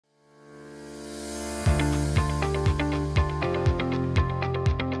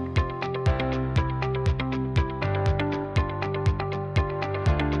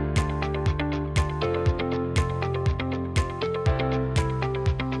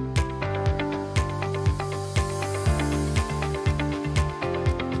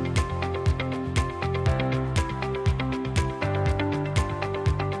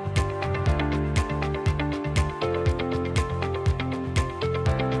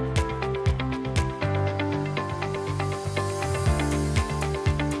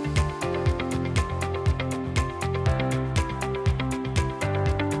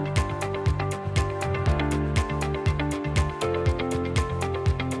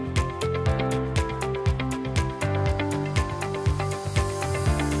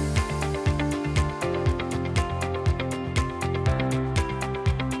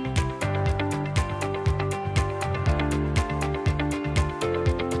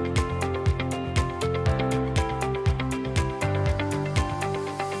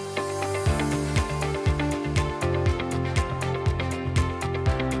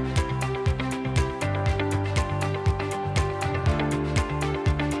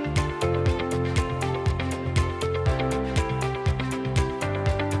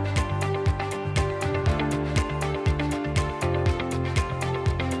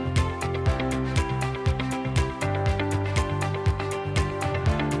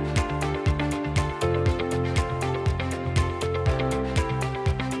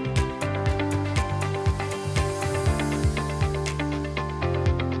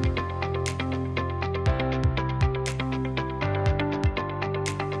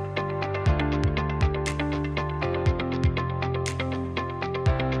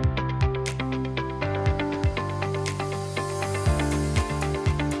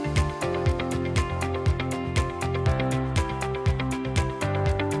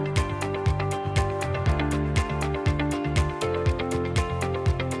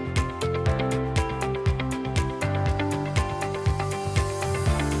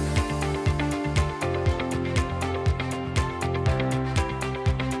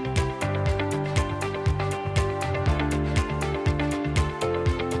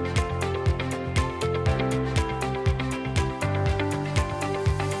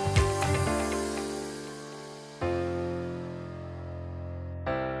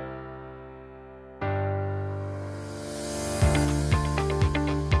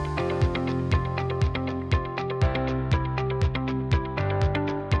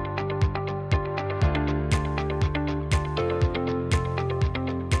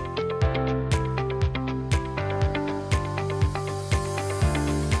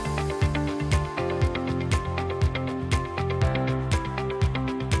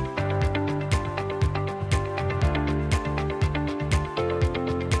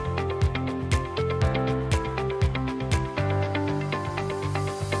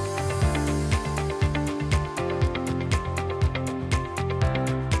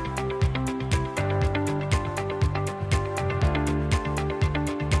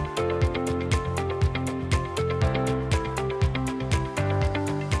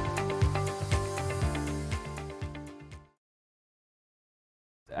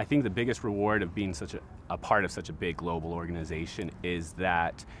I think the biggest reward of being such a part of such a big global organization is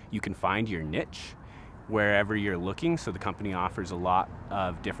that you can find your niche wherever you're looking. So the company offers a lot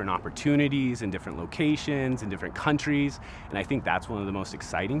of different opportunities in different locations, in different countries. And I think that's one of the most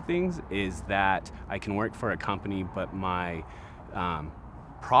exciting things, is that I can work for a company, but my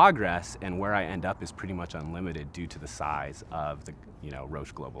progress and where I end up is pretty much unlimited due to the size of the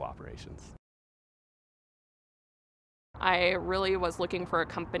Roche Global Operations. I really was looking for a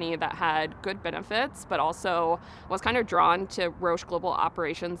company that had good benefits, but also was kind of drawn to Roche Global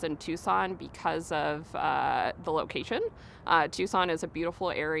Operations in Tucson because of the location. Tucson is a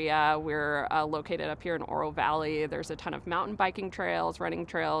beautiful area. We're located up here in Oro Valley. There's a ton of mountain biking trails, running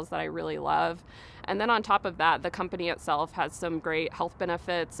trails that I really love. And then on top of that, the company itself has some great health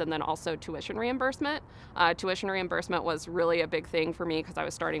benefits, and then also tuition reimbursement. Tuition reimbursement was really a big thing for me because I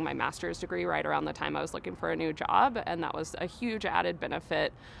was starting my master's degree right around the time I was looking for a new job, and that was a huge added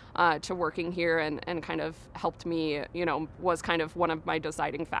benefit to working here, and kind of helped me, was kind of one of my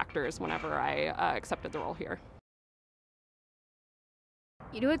deciding factors whenever I accepted the role here.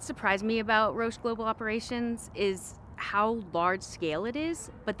 What surprised me about Roche Global Operations is how large scale it is,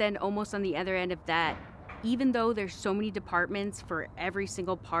 but then almost on the other end of that, even though there's so many departments for every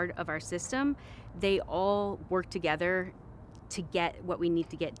single part of our system, they all work together to get what we need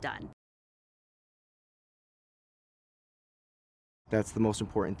to get done. That's the most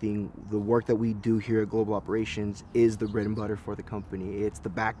important thing. The work that we do here at Global Operations is the bread and butter for the company. It's the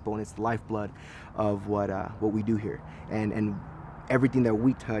backbone, it's the lifeblood of what we do here. And everything that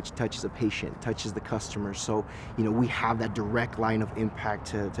we touch touches a patient, touches the customer. So, we have that direct line of impact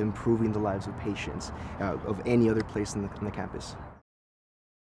to improving the lives of patients of any other place in the campus.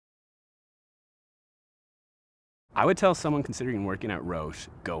 I would tell someone considering working at Roche,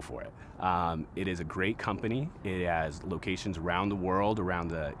 go for it. It is a great company. It has locations around the world, around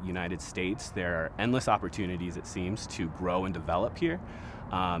the United States. There are endless opportunities, it seems, to grow and develop here.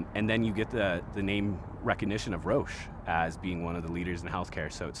 And then you get the name recognition of Roche as being one of the leaders in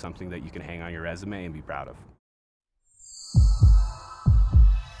healthcare. So it's something that you can hang on your resume and be proud of.